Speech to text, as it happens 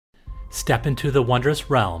Step into the wondrous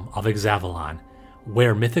realm of Xaevalon,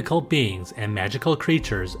 where mythical beings and magical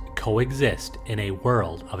creatures coexist in a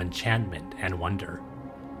world of enchantment and wonder.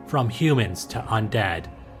 From humans to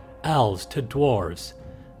undead, elves to dwarves,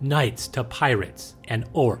 knights to pirates,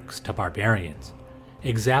 and orcs to barbarians,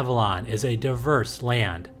 Xaevalon is a diverse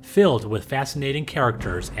land filled with fascinating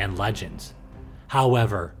characters and legends.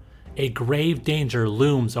 However, a grave danger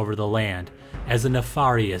looms over the land as the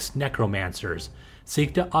nefarious necromancers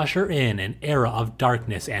seek to usher in an era of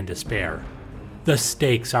darkness and despair. The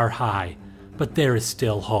stakes are high, but there is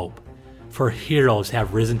still hope, for heroes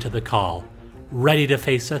have risen to the call, ready to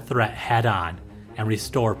face the threat head-on and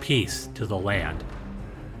restore peace to the land.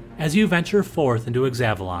 As you venture forth into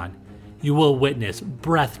Xaevalon, you will witness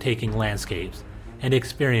breathtaking landscapes and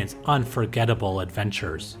experience unforgettable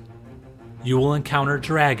adventures. You will encounter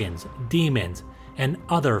dragons, demons, and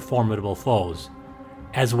other formidable foes,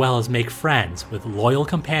 as well as make friends with loyal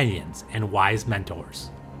companions and wise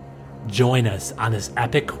mentors. Join us on this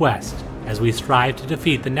epic quest as we strive to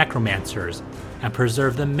defeat the necromancers and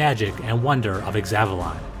preserve the magic and wonder of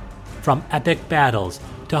Xaevalon. From epic battles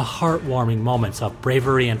to heartwarming moments of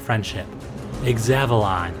bravery and friendship,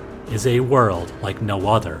 Xaevalon is a world like no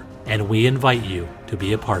other, and we invite you to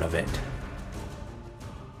be a part of it.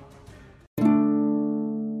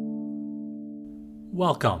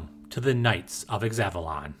 Welcome to the Knights of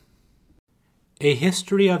Xaevalon. A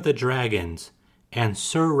history of the dragons and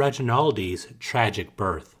Sir Reginalde's tragic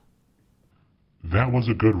birth. That was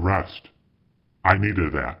a good rest. I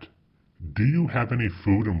needed that. Do you have any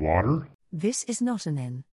food and water? This is not an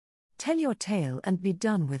inn. Tell your tale and be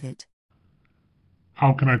done with it.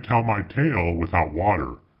 How can I tell my tale without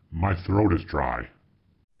water? My throat is dry.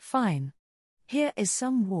 Fine. Here is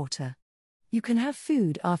some water. You can have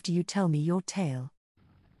food after you tell me your tale.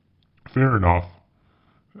 Fair enough.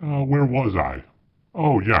 Where was I?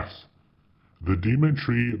 Oh, yes. The demon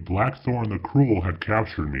tree Blackthorn the Cruel had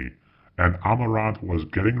captured me, and Amaranth was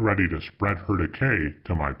getting ready to spread her decay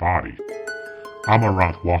to my body.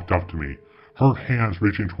 Amaranth walked up to me, her hands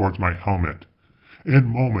reaching towards my helmet. In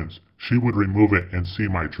moments, she would remove it and see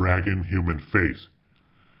my dragon-human face.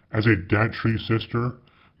 As a dead tree sister,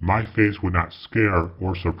 my face would not scare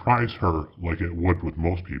or surprise her like it would with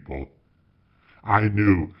most people. I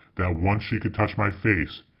knew that once she could touch my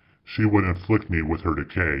face, she would inflict me with her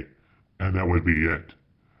decay, and that would be it.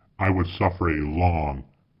 I would suffer a long,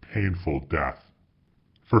 painful death.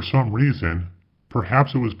 For some reason,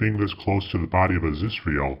 perhaps it was being this close to the body of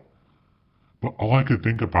Azithriel, but all I could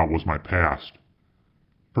think about was my past.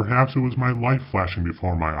 Perhaps it was my life flashing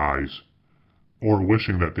before my eyes, or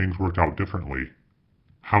wishing that things worked out differently.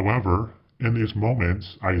 However, in these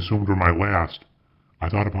moments I assumed were my last, I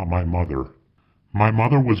thought about my mother. My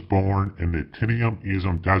mother was born in the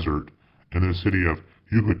Tinium-Izum Desert in the city of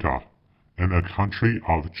Yucata, in the country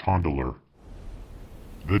of Chandeler.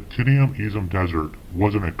 The Tinium-Izum Desert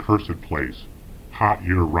was an accursed place, hot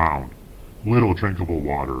year-round, little drinkable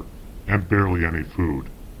water, and barely any food.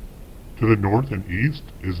 To the north and east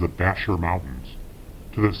is the Bashir Mountains.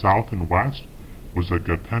 To the south and west was the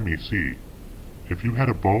Gapemi Sea. If you had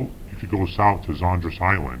a boat, you could go south to Zondris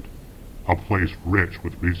Island, a place rich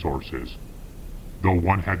with resources, though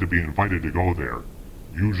one had to be invited to go there,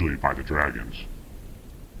 usually by the dragons.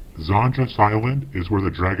 Zondris Island is where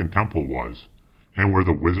the Dragon Temple was, and where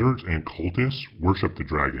the wizards and cultists worshipped the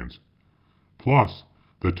dragons. Plus,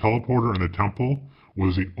 the teleporter in the temple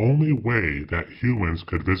was the only way that humans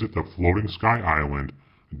could visit the floating sky island,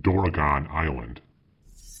 Doragon Island.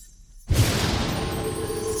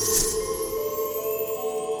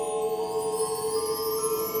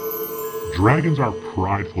 Dragons are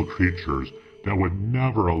prideful creatures that would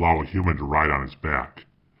never allow a human to ride on its back.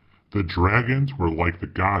 The dragons were like the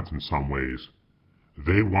gods in some ways.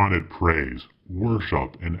 They wanted praise,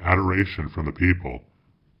 worship, and adoration from the people.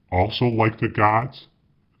 Also like the gods,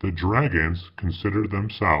 the dragons considered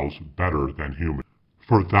themselves better than humans.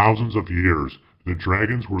 For thousands of years, the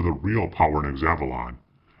dragons were the real power in Xaevalon,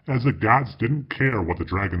 as the gods didn't care what the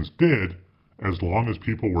dragons did as long as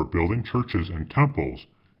people were building churches and temples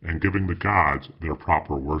and giving the gods their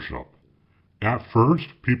proper worship. At first,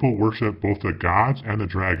 people worshipped both the gods and the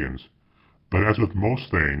dragons, but as with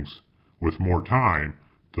most things, with more time,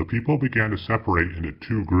 the people began to separate into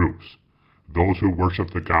two groups, those who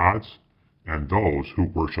worshiped the gods and those who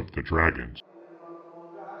worshiped the dragons.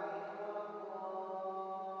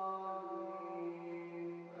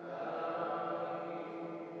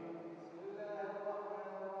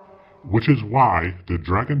 Which is why the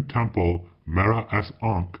dragon temple Mera Es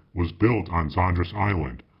Ankh was built on Zondris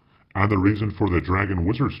Island, and the reason for the Dragon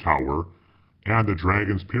Wizard's Tower and the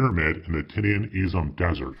Dragon's Pyramid in the Tinian Izum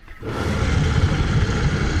Desert.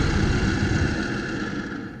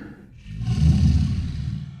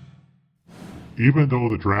 Even though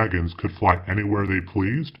the dragons could fly anywhere they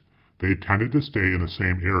pleased, they tended to stay in the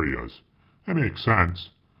same areas. That makes sense.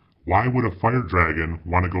 Why would a fire dragon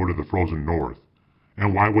want to go to the frozen north?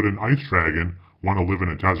 And why would an ice dragon want to live in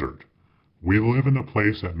a desert? We live in the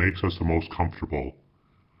place that makes us the most comfortable.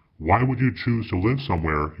 Why would you choose to live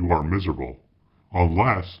somewhere you are miserable?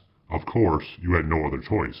 Unless, of course, you had no other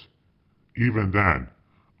choice. Even then,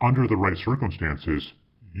 under the right circumstances,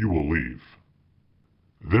 you will leave.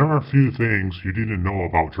 There are a few things you need to know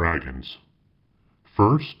about dragons.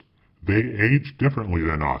 First, they age differently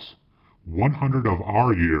than us. 100 of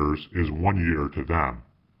our years is 1 year to them.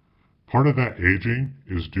 Part of that aging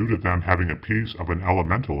is due to them having a piece of an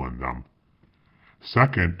elemental in them.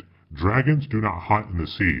 Second, dragons do not hunt in the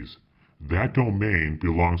seas. That domain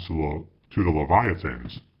belongs to the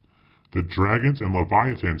Leviathans. The dragons and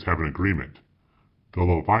Leviathans have an agreement. The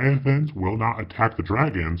Leviathans will not attack the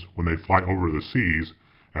dragons when they fly over the seas,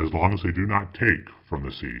 as long as they do not take from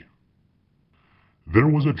the sea. There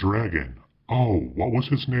was a dragon. Oh, what was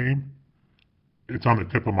his name? It's on the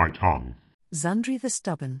tip of my tongue. Xundry the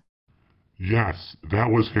Stubborn. Yes, that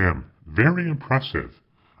was him. Very impressive.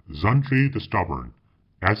 Xundry the Stubborn,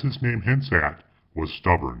 as his name hints at, was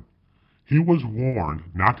stubborn. He was warned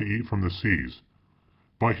not to eat from the seas,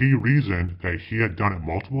 but he reasoned that he had done it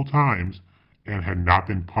multiple times and had not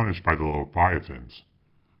been punished by the Leviathans.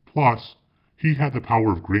 Plus, he had the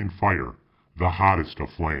power of green fire, the hottest of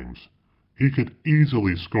flames. He could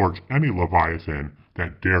easily scorch any Leviathan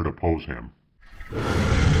that dared oppose him.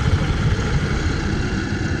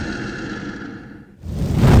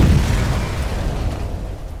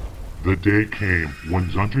 The day came when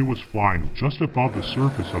Xundry was flying just above the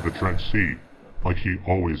surface of the Dread Sea, like he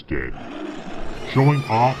always did, showing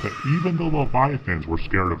off that even the Leviathans were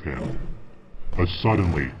scared of him. But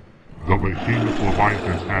suddenly, the behemoth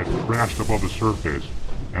Leviathan's head crashed above the surface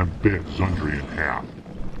and bit Xundry in half.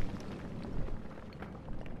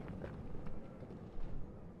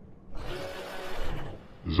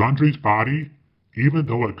 Xundry's body, even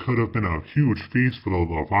though it could have been a huge feast for the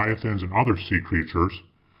Leviathans and other sea creatures,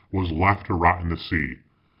 was left to rot in the sea.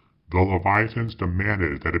 The Leviathans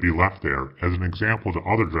demanded that it be left there as an example to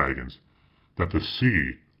other dragons that the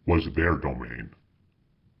sea was their domain.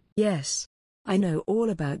 Yes, I know all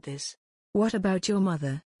about this. What about your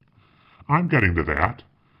mother? I'm getting to that.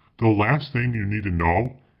 The last thing you need to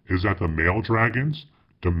know is that the male dragons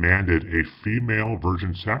demanded a female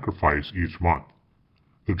virgin sacrifice each month.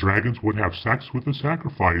 The dragons would have sex with the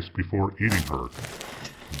sacrifice before eating her.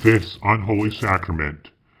 This unholy sacrament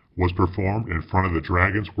was performed in front of the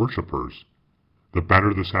dragon's worshippers. The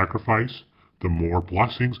better the sacrifice, the more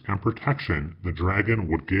blessings and protection the dragon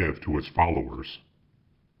would give to its followers.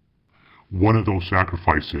 One of those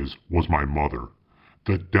sacrifices was my mother.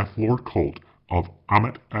 The Death Lord cult of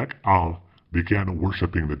Amet-Ek-Al began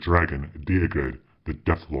worshipping the dragon Diagud, the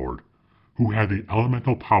Death Lord, who had the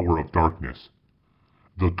elemental power of darkness.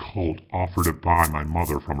 The cult offered to buy my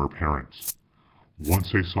mother from her parents.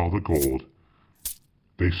 Once they saw the gold,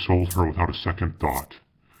 they sold her without a second thought.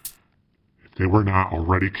 If they were not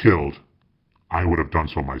already killed, I would have done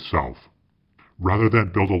so myself. Rather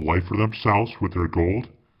than build a life for themselves with their gold,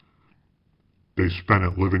 they spent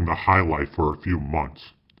it living the high life for a few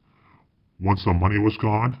months. Once the money was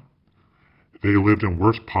gone, they lived in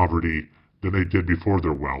worse poverty than they did before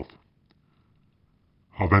their wealth,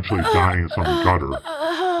 eventually dying in some gutter,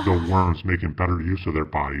 the worms making better use of their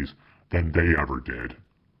bodies than they ever did.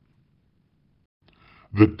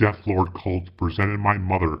 The Death Lord cult presented my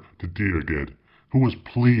mother to Diagud, who was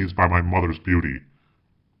pleased by my mother's beauty.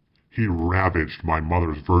 He ravaged my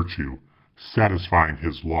mother's virtue, satisfying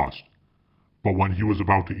his lust. But when he was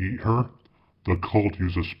about to eat her, the cult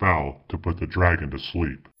used a spell to put the dragon to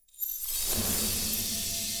sleep.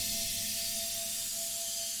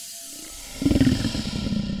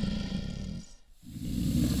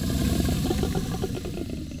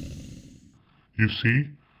 You see,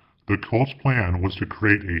 the cult's plan was to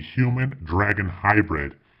create a human-dragon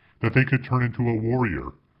hybrid that they could turn into a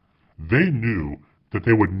warrior. They knew that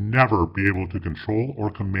they would never be able to control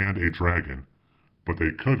or command a dragon, but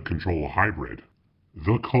they could control a hybrid.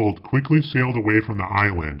 The cult quickly sailed away from the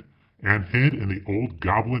island and hid in the old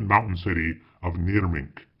goblin mountain city of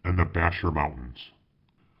Nirmink in the Bashir Mountains.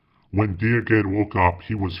 When Diagud woke up,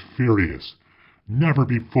 he was furious. Never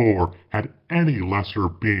before had any lesser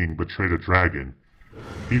being betrayed a dragon.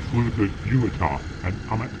 He flew to Uata and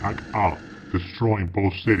Amet-Ek-Al, destroying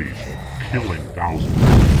both cities, killing thousands.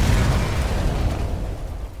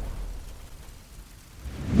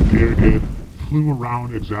 Dirgid flew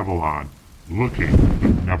around Xaevalon, looking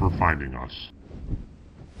but never finding us.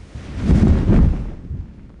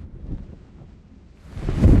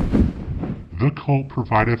 The cult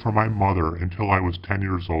provided for my mother until I was 10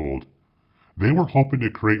 years old. They were hoping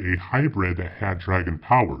to create a hybrid that had dragon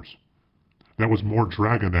powers, that was more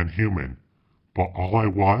dragon than human, but all I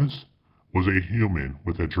was a human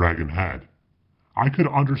with a dragon head. I could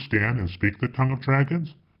understand and speak the tongue of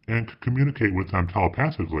dragons, and could communicate with them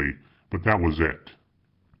telepathically, but that was it.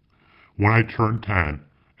 When I turned 10,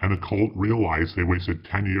 and the cult realized they wasted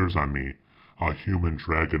 10 years on me, a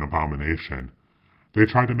human-dragon abomination, they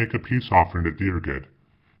tried to make a peace offering to Dirgid.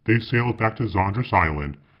 They sailed back to Zondris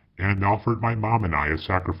Island, and offered my mom and I as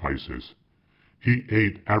sacrifices. He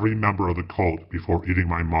ate every member of the cult before eating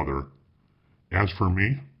my mother. As for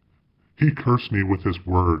me, he cursed me with his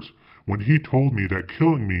words when he told me that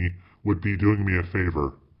killing me would be doing me a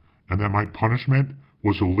favor, and that my punishment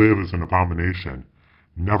was to live as an abomination,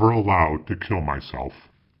 never allowed to kill myself.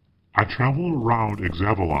 I traveled around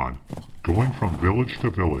Xaevalon, going from village to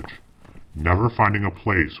village, never finding a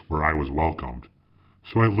place where I was welcomed.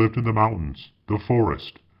 So I lived in the mountains, the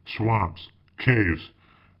forest, swamps, caves,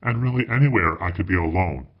 and really anywhere I could be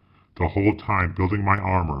alone, the whole time building my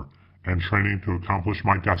armor and training to accomplish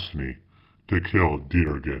my destiny, to kill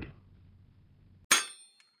Dirgid.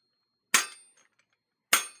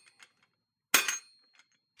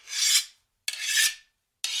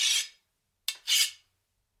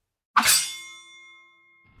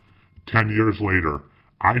 Ten years later,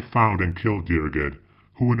 I found and killed Dirgid,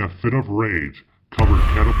 who in a fit of rage covered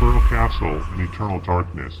Caterpillar Castle in eternal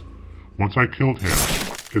darkness. Once I killed him,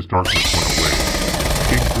 his darkness went away.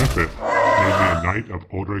 King Griffith made me a Knight of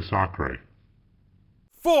Odre Sacre.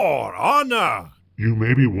 For honor! You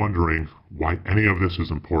may be wondering why any of this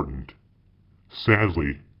is important.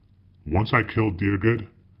 Sadly, once I killed Dirgid,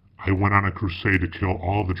 I went on a crusade to kill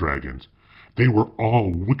all the dragons. They were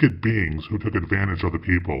all wicked beings who took advantage of the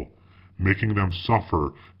people, making them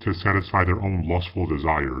suffer to satisfy their own lustful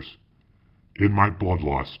desires. In my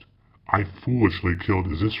bloodlust, I foolishly killed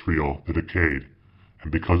Xisriel the Decayed,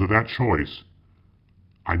 and because of that choice,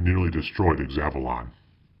 I nearly destroyed Xaevalon.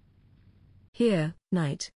 Here,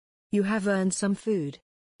 Knight. You have earned some food.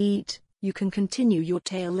 Eat, you can continue your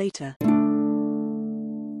tale later.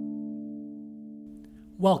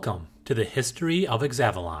 Welcome to the History of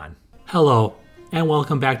Xaevalon. Hello, and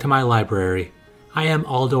welcome back to my library. I am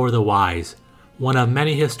Aldor the Wise, one of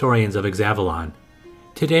many historians of Xaevalon.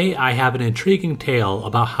 Today I have an intriguing tale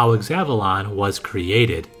about how Xaevalon was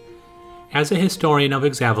created. As a historian of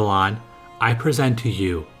Xaevalon, I present to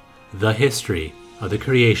you the history of the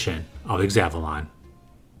creation of Xaevalon.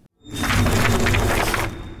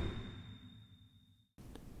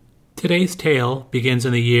 Today's tale begins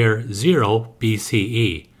in the year 0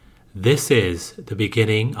 BCE. This is the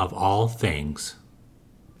beginning of all things.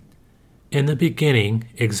 In the beginning,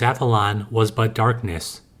 Xaevalon was but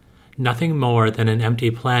darkness, nothing more than an empty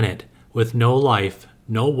planet with no life,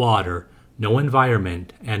 no water, no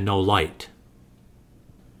environment, and no light.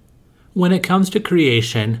 When it comes to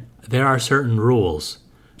creation, there are certain rules.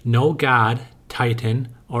 No god,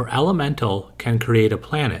 titan, or elemental can create a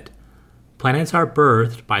planet. Planets are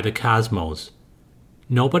birthed by the cosmos.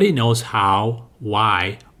 Nobody knows how,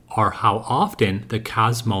 why, or how often the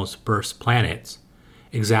cosmos bursts planets.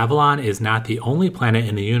 Xaevalon is not the only planet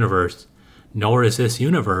in the universe, nor is this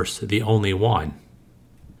universe the only one.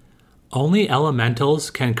 Only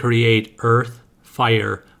elementals can create earth,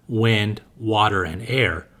 fire, wind, water, and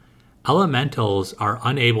air. Elementals are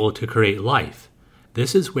unable to create life.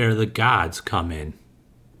 This is where the gods come in.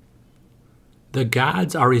 The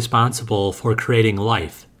gods are responsible for creating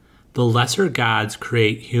life. The lesser gods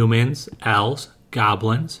create humans, elves,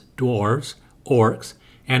 goblins, dwarves, orcs,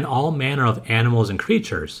 and all manner of animals and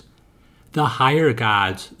creatures. The higher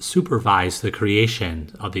gods supervise the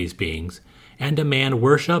creation of these beings and demand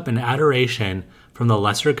worship and adoration from the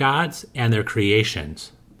lesser gods and their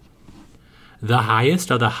creations. The highest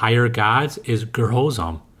of the higher gods is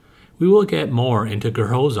Gerhozom. We will get more into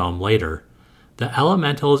Gerhozom later. The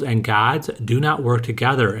elementals and gods do not work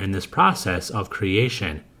together in this process of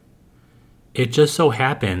creation. It just so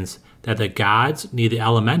happens that the gods need the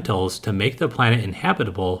elementals to make the planet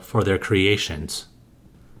inhabitable for their creations.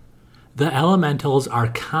 The elementals are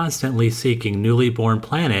constantly seeking newly born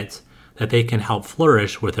planets that they can help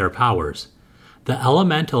flourish with their powers. The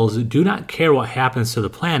elementals do not care what happens to the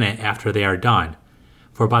planet after they are done,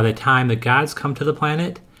 for by the time the gods come to the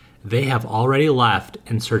planet, they have already left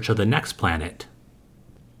in search of the next planet.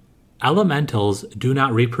 Elementals do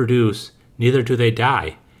not reproduce, neither do they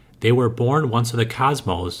die. They were born once of the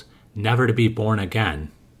cosmos, never to be born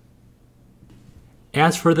again.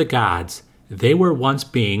 As for the gods, they were once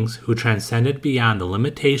beings who transcended beyond the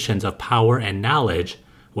limitations of power and knowledge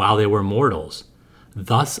while they were mortals,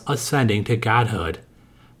 thus ascending to godhood.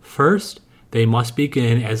 First, they must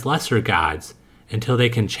begin as lesser gods until they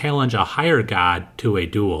can challenge a higher god to a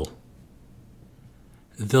duel.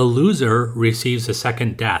 The loser receives a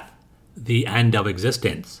second death, the end of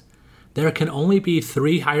existence. There can only be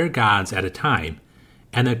 3 higher gods at a time,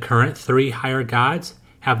 and the current 3 higher gods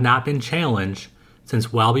have not been challenged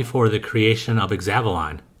since well before the creation of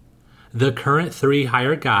Xaevlon. The current 3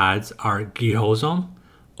 higher gods are Gihozom,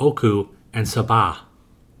 Oku, and Sabah.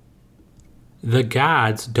 The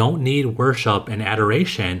gods don't need worship and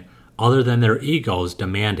adoration other than their egos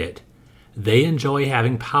demand it. They enjoy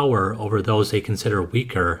having power over those they consider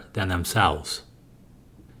weaker than themselves.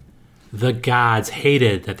 The gods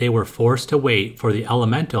hated that they were forced to wait for the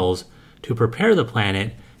elementals to prepare the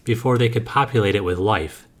planet before they could populate it with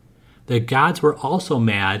life. The gods were also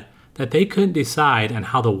mad that they couldn't decide on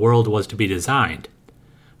how the world was to be designed.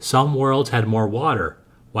 Some worlds had more water,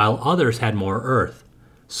 while others had more earth.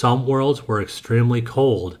 Some worlds were extremely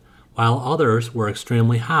cold, while others were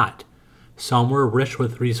extremely hot. Some were rich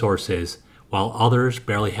with resources, while others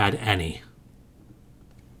barely had any.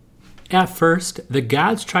 At first, the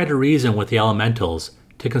gods tried to reason with the elementals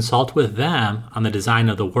to consult with them on the design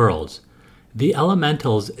of the worlds. The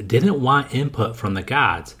elementals didn't want input from the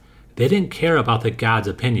gods. They didn't care about the gods'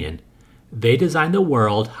 opinion. They designed the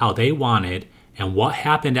world how they wanted, and what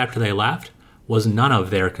happened after they left was none of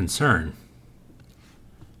their concern.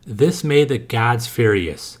 This made the gods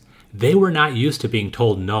furious. They were not used to being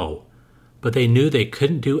told no, but they knew they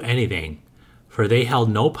couldn't do anything, for they held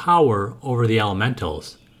no power over the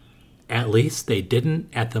elementals. At least they didn't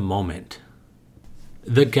at the moment.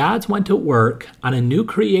 The gods went to work on a new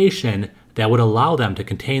creation that would allow them to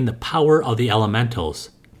contain the power of the elementals.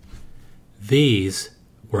 These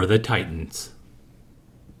were the Titans.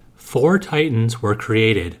 4 Titans were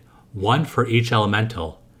created, 1 for each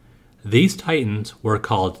elemental. These Titans were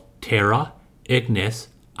called Terra, Ignis,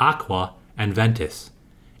 Aqua, and Ventus.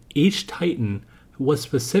 Each Titan was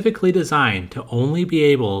specifically designed to only be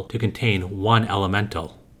able to contain 1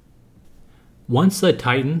 elemental. Once the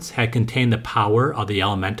Titans had contained the power of the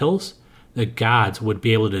elementals, the gods would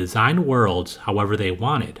be able to design worlds however they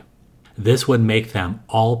wanted. This would make them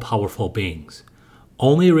all-powerful beings,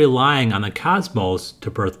 only relying on the cosmos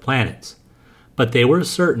to birth planets. But they were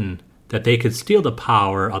certain that they could steal the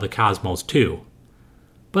power of the cosmos too.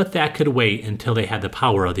 But that could wait until they had the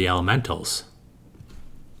power of the elementals.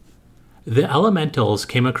 The elementals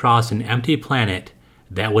came across an empty planet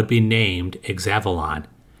that would be named Xaevalon.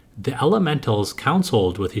 The elementals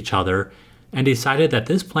counseled with each other and decided that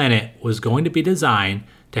this planet was going to be designed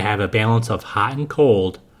to have a balance of hot and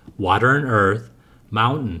cold, water and earth,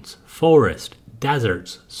 mountains, forests,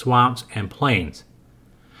 deserts, swamps, and plains.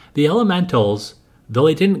 The elementals, though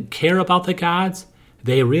they didn't care about the gods,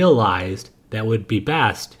 they realized that it would be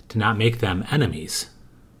best to not make them enemies.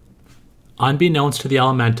 Unbeknownst to the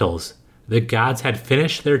elementals, the gods had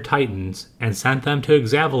finished their titans and sent them to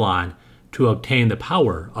Xaevalon to obtain the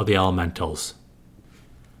power of the elementals.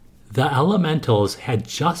 The elementals had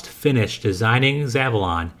just finished designing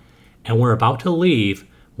Xaevalon and were about to leave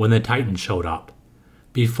when the titans showed up.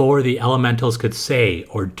 Before the elementals could say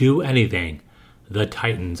or do anything, the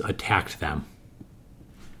titans attacked them.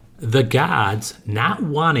 The gods, not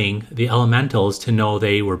wanting the elementals to know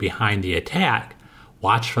they were behind the attack,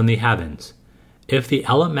 watched from the heavens. If the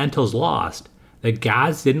elementals lost, the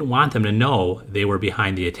gods didn't want them to know they were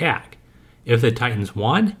behind the attack. If the titans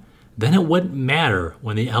won, then it wouldn't matter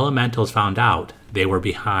when the elementals found out they were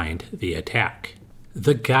behind the attack.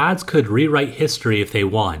 The gods could rewrite history if they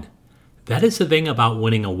won. That is the thing about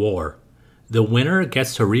winning a war. The winner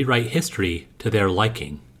gets to rewrite history to their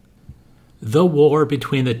liking. The war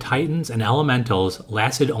between the titans and elementals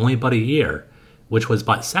lasted only but a year, which was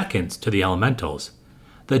but seconds to the elementals.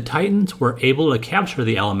 The titans were able to capture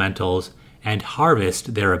the elementals and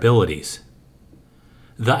harvest their abilities.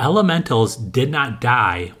 The elementals did not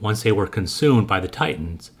die once they were consumed by the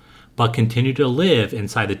titans, but continued to live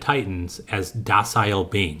inside the titans as docile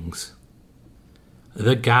beings.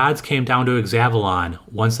 The gods came down to Xaevalon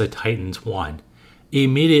once the titans won.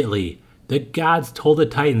 Immediately, the gods told the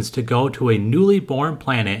titans to go to a newly born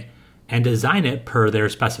planet and design it per their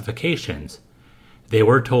specifications. They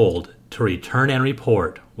were told to return and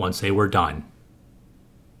report once they were done.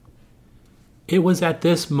 It was at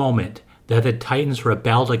this moment that the titans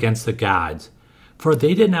rebelled against the gods, for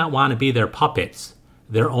they did not want to be their puppets,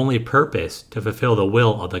 their only purpose to fulfill the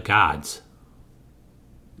will of the gods.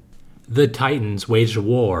 The titans waged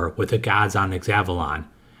war with the gods on Xaevalon.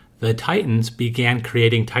 The Titans began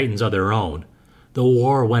creating Titans of their own. The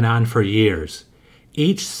war went on for years,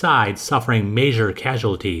 each side suffering major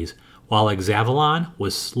casualties while Xaevlon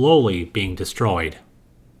was slowly being destroyed.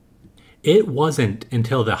 It wasn't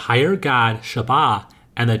until the higher god Shaba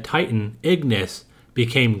and the Titan Ignis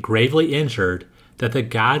became gravely injured that the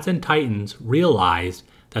gods and Titans realized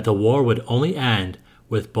that the war would only end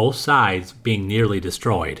with both sides being nearly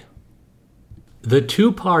destroyed. The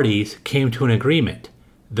two parties came to an agreement.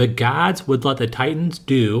 The gods would let the Titans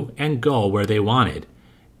do and go where they wanted,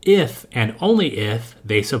 if and only if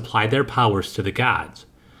they supplied their powers to the gods.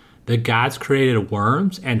 The gods created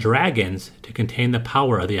worms and dragons to contain the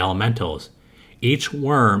power of the elementals. Each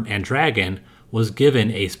worm and dragon was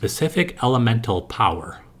given a specific elemental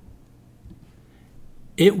power.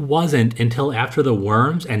 It wasn't until after the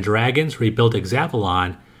worms and dragons rebuilt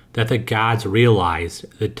Xaevalon that the gods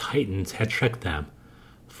realized the Titans had tricked them,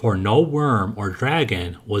 for no worm or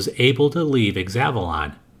dragon was able to leave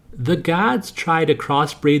Xaevalon. The gods tried to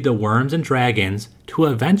crossbreed the worms and dragons to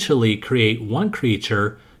eventually create one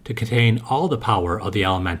creature to contain all the power of the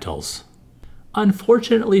elementals.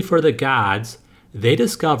 Unfortunately for the gods, they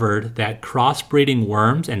discovered that crossbreeding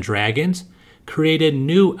worms and dragons created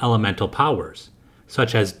new elemental powers,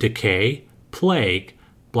 such as decay, plague,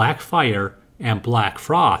 black fire, and black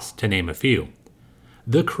frost, to name a few.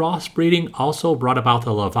 The crossbreeding also brought about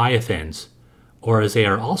the Leviathans, or as they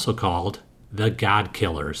are also called, the God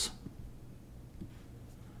Killers.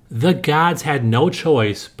 The gods had no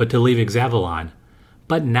choice but to leave Xaevalon,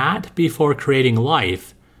 but not before creating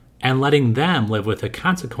life and letting them live with the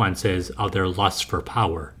consequences of their lust for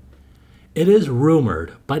power. It is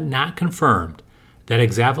rumored, but not confirmed, that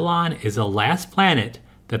Xaevalon is the last planet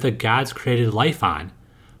that the gods created life on,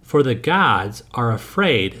 for the gods are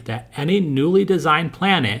afraid that any newly designed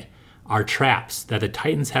planet are traps that the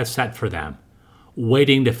Titans have set for them,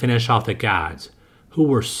 waiting to finish off the gods, who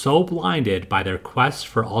were so blinded by their quest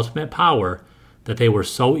for ultimate power that they were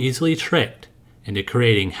so easily tricked into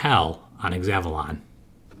creating hell on Xaevalon.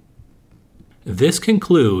 This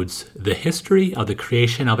concludes the history of the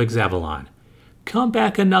creation of Xaevalon. Come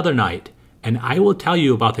back another night, and I will tell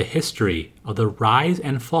you about the history of the rise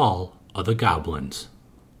and fall of the goblins.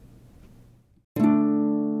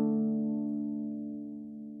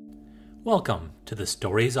 Welcome to the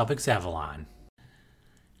Stories of Xaevalon.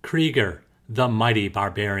 Kriger the Mighty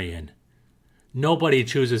Barbarian. Nobody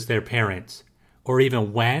chooses their parents, or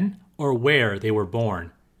even when or where they were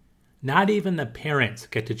born. Not even the parents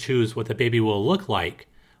get to choose what the baby will look like,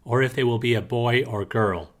 or if they will be a boy or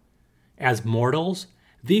girl. As mortals,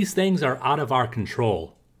 these things are out of our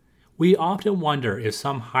control. We often wonder if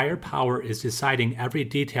some higher power is deciding every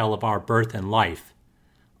detail of our birth and life,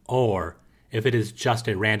 or if it is just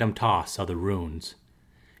a random toss of the runes.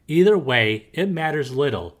 Either way, it matters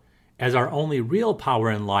little, as our only real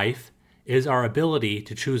power in life is our ability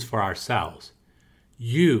to choose for ourselves.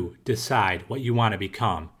 You decide what you want to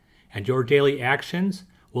become, and your daily actions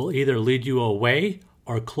will either lead you away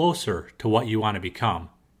or closer to what you want to become.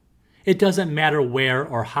 It doesn't matter where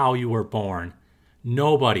or how you were born.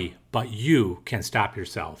 Nobody but you can stop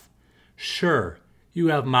yourself. Sure, you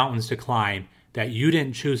have mountains to climb that you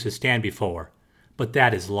didn't choose to stand before, but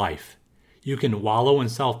that is life. You can wallow in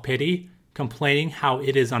self-pity, complaining how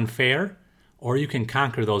it is unfair, or you can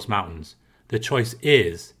conquer those mountains. The choice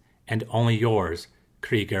is, and only yours,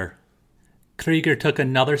 Kriger. Kriger took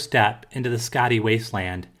another step into the Scotty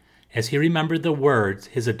wasteland as he remembered the words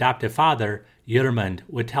his adoptive father, Yermund,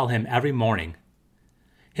 would tell him every morning.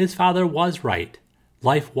 His father was right.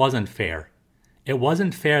 Life wasn't fair. It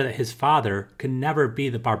wasn't fair that his father could never be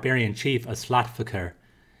the barbarian chief of Slotvikr,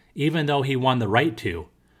 even though he won the right to,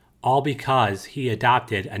 all because he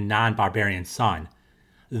adopted a non-barbarian son,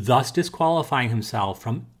 thus disqualifying himself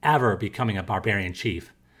from ever becoming a barbarian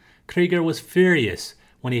chief. Kriger was furious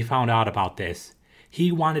when he found out about this.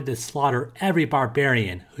 He wanted to slaughter every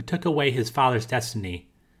barbarian who took away his father's destiny.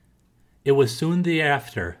 It was soon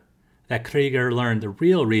thereafter that Kriger learned the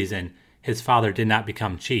real reason his father did not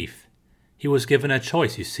become chief. He was given a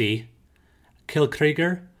choice, you see. Kill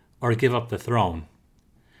Kriger or give up the throne.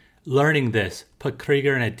 Learning this put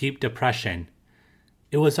Kriger in a deep depression.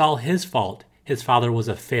 It was all his fault. His father was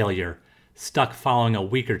a failure, stuck following a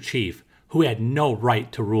weaker chief who had no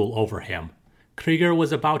right to rule over him. Kriger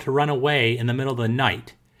was about to run away in the middle of the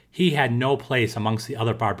night. He had no place amongst the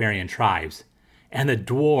other barbarian tribes, and the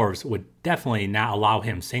dwarves would definitely not allow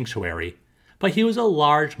him sanctuary. But he was a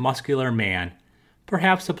large, muscular man,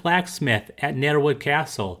 perhaps a blacksmith at Nairwood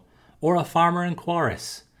Castle, or a farmer in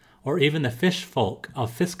Quaris, or even the fish folk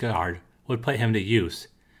of Fiskard would put him to use.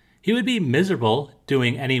 He would be miserable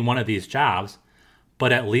doing any one of these jobs,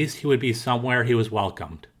 but at least he would be somewhere he was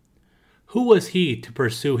welcomed. Who was he to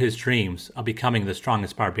pursue his dreams of becoming the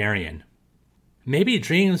strongest barbarian? Maybe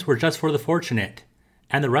dreams were just for the fortunate,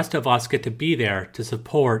 and the rest of us get to be there to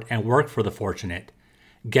support and work for the fortunate,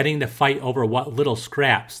 getting to fight over what little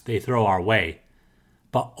scraps they throw our way,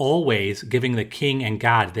 but always giving the king and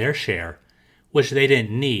god their share, which they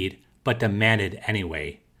didn't need but demanded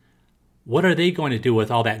anyway. What are they going to do with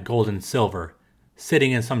all that gold and silver,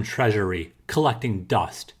 sitting in some treasury, collecting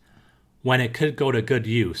dust, when it could go to good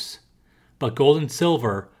use? But gold and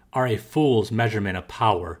silver are a fool's measurement of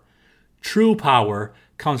power. True power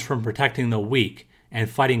comes from protecting the weak and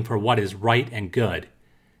fighting for what is right and good.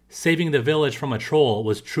 Saving the village from a troll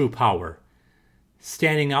was true power.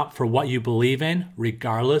 Standing up for what you believe in,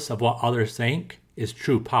 regardless of what others think, is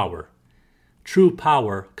true power. True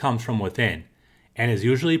power comes from within, and is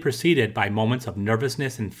usually preceded by moments of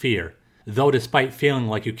nervousness and fear, though despite feeling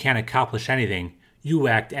like you can't accomplish anything, you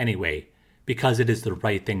act anyway, because it is the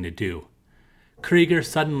right thing to do. Kriger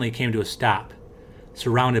suddenly came to a stop,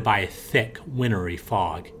 surrounded by a thick, wintry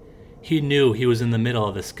fog. He knew he was in the middle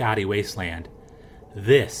of the Scotty wasteland.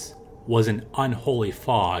 This was an unholy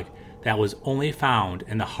fog that was only found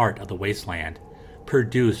in the heart of the wasteland,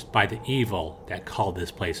 produced by the evil that called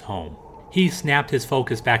this place home. He snapped his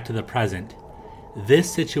focus back to the present.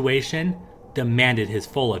 This situation demanded his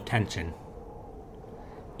full attention.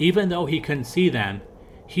 Even though he couldn't see them,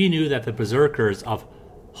 he knew that the berserkers of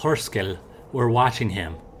Horskel were watching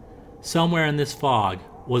him. Somewhere in this fog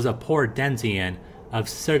was a poor denizen of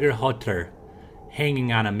Sigurhotter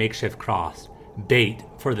hanging on a makeshift cross, bait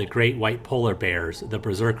for the great white polar bears the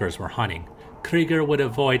berserkers were hunting. Kriger would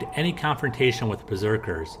avoid any confrontation with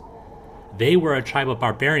berserkers. They were a tribe of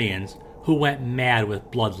barbarians who went mad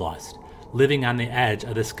with bloodlust, living on the edge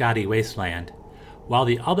of the Scotty wasteland, while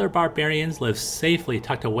the other barbarians lived safely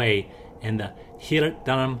tucked away in the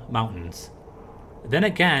Hirdunum mountains. Then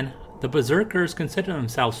again, the berserkers considered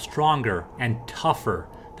themselves stronger and tougher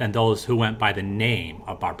than those who went by the name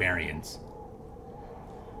of barbarians.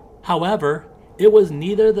 However, it was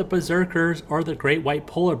neither the berserkers or the great white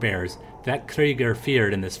polar bears that Kriger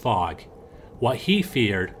feared in this fog. What he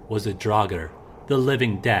feared was the Draugr, the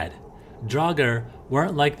living dead. Draugr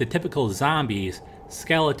weren't like the typical zombies,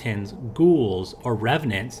 skeletons, ghouls, or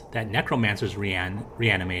revenants that necromancers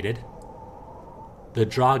reanimated. The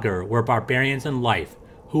Draugr were barbarians in life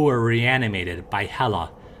who were reanimated by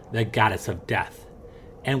Hela, the goddess of death,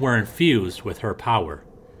 and were infused with her power.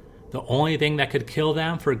 The only thing that could kill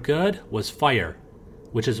them for good was fire,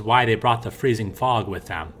 which is why they brought the freezing fog with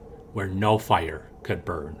them, where no fire could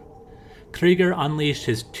burn. Kriger unleashed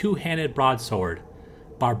his two-handed broadsword,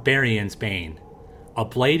 Barbarian's Bane, a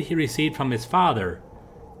blade he received from his father,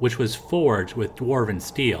 which was forged with dwarven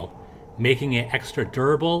steel, making it extra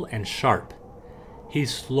durable and sharp. He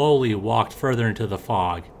slowly walked further into the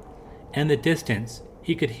fog. In the distance,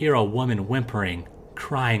 he could hear a woman whimpering,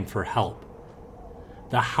 crying for help.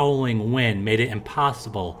 The howling wind made it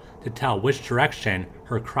impossible to tell which direction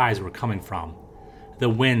her cries were coming from. The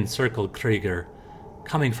wind circled Kriger,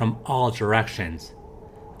 coming from all directions.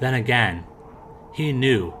 Then again, he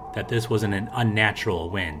knew that this wasn't an unnatural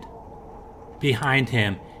wind. Behind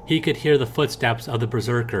him, he could hear the footsteps of the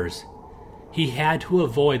berserkers. He had to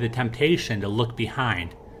avoid the temptation to look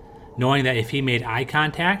behind, knowing that if he made eye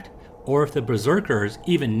contact, or if the berserkers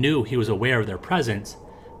even knew he was aware of their presence,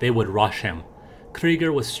 they would rush him.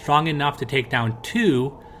 Kriger was strong enough to take down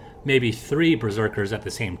 2, maybe 3 berserkers at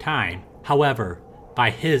the same time. However, by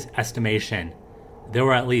his estimation, there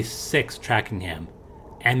were at least 6 tracking him,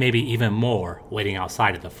 and maybe even more waiting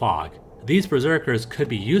outside of the fog. These berserkers could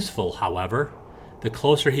be useful, however. The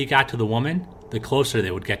closer he got to the woman, the closer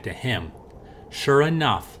they would get to him. Sure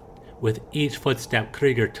enough, with each footstep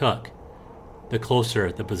Kriger took, the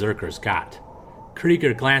closer the berserkers got.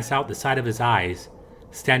 Kriger glanced out the side of his eyes.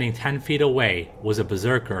 Standing 10 feet away was a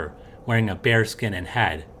berserker wearing a bearskin and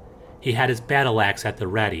head. He had his battle axe at the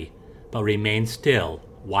ready, but remained still,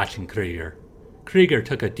 watching Kriger. Kriger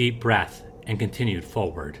took a deep breath and continued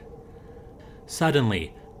forward.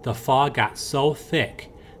 Suddenly, the fog got so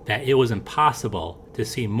thick that it was impossible to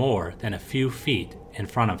see more than a few feet in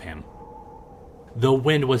front of him. The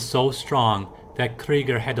wind was so strong that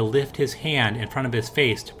Kriger had to lift his hand in front of his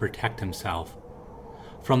face to protect himself.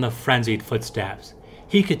 From the frenzied footsteps,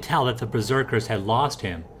 he could tell that the berserkers had lost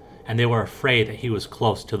him, and they were afraid that he was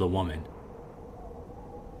close to the woman.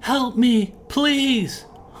 "Help me, please!"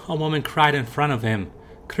 a woman cried in front of him.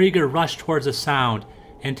 Kriger rushed towards the sound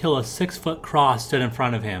until a 6-foot cross stood in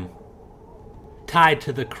front of him. Tied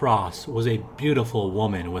to the cross was a beautiful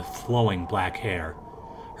woman with flowing black hair.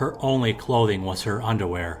 Her only clothing was her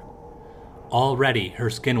underwear. Already her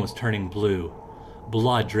skin was turning blue.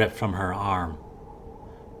 Blood dripped from her arm.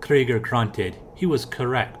 Kriger grunted. He was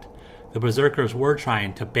correct. The berserkers were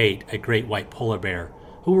trying to bait a great white polar bear,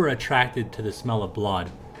 who were attracted to the smell of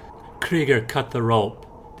blood. Kriger cut the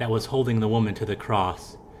rope that was holding the woman to the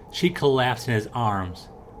cross. She collapsed in his arms.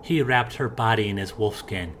 He wrapped her body in his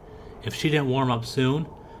wolfskin. If she didn't warm up soon,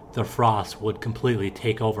 the frost would completely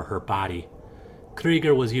take over her body.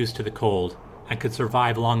 Kriger was used to the cold and could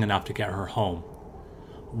survive long enough to get her home.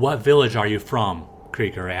 "What village are you from?"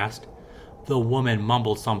 Kriger asked. The woman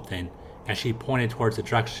mumbled something as she pointed towards the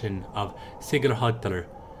direction of Sigrhotr.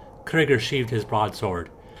 Kriger sheathed his broadsword.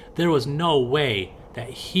 There was no way that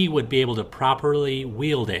he would be able to properly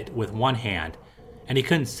wield it with one hand, and he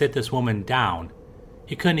couldn't sit this woman down.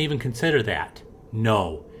 He couldn't even consider that.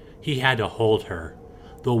 No, he had to hold her.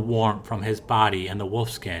 The warmth from his body and the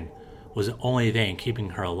wolfskin was the only thing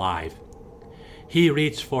keeping her alive. He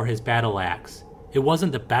reached for his battle axe. It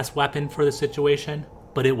wasn't the best weapon for the situation,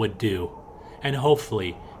 but it would do, and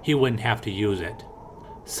hopefully he wouldn't have to use it.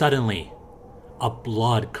 Suddenly, a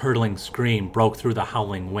blood-curdling scream broke through the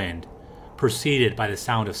howling wind, preceded by the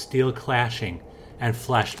sound of steel clashing and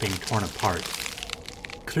flesh being torn apart.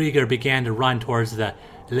 Kriger began to run towards the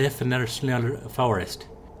Lifnersnell forest.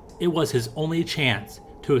 It was his only chance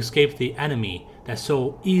to escape the enemy that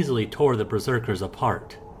so easily tore the berserkers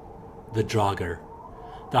apart. The Draugr.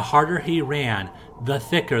 The harder he ran, the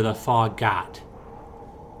thicker the fog got.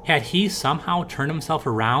 Had he somehow turned himself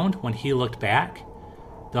around when he looked back?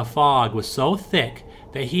 The fog was so thick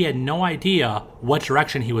that he had no idea what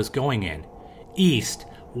direction he was going in. East,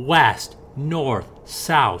 west, north,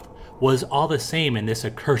 south was all the same in this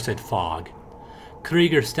accursed fog.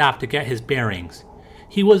 Kriger stopped to get his bearings.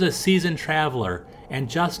 He was a seasoned traveler and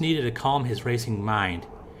just needed to calm his racing mind.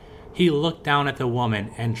 He looked down at the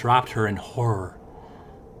woman and dropped her in horror.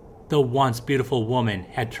 The once beautiful woman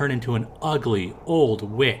had turned into an ugly old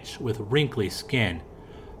witch with wrinkly skin.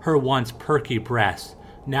 Her once perky breasts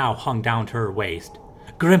now hung down to her waist.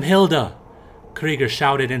 "Grimhilda!" Kriger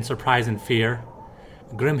shouted in surprise and fear.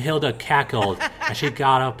 Grimhilda cackled as she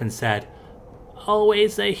got up and said,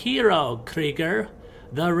 "Always a hero, Kriger.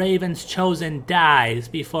 The Raven's Chosen dies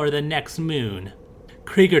before the next moon."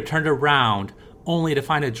 Kriger turned around, only to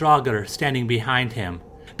find a Draugr standing behind him.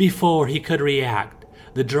 Before he could react,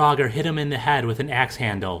 the Draugr hit him in the head with an axe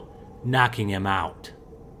handle, knocking him out.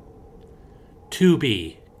 To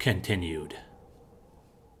be continued.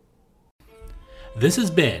 This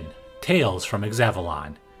has been Tales from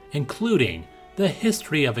Xaevalon, including the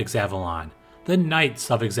History of Xaevalon, the Knights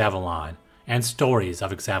of Xaevalon, and Stories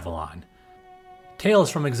of Xaevalon.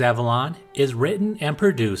 Tales from Xaevalon is written and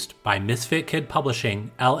produced by Misfit Kid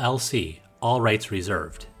Publishing, LLC, all rights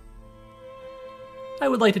reserved. I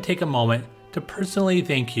would like to take a moment to personally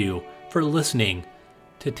thank you for listening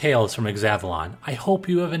to Tales from Xaevalon. I hope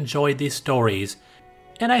you have enjoyed these stories,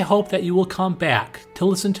 and I hope that you will come back to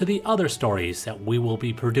listen to the other stories that we will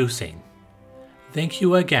be producing. Thank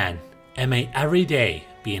you again, and may every day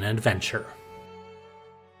be an adventure.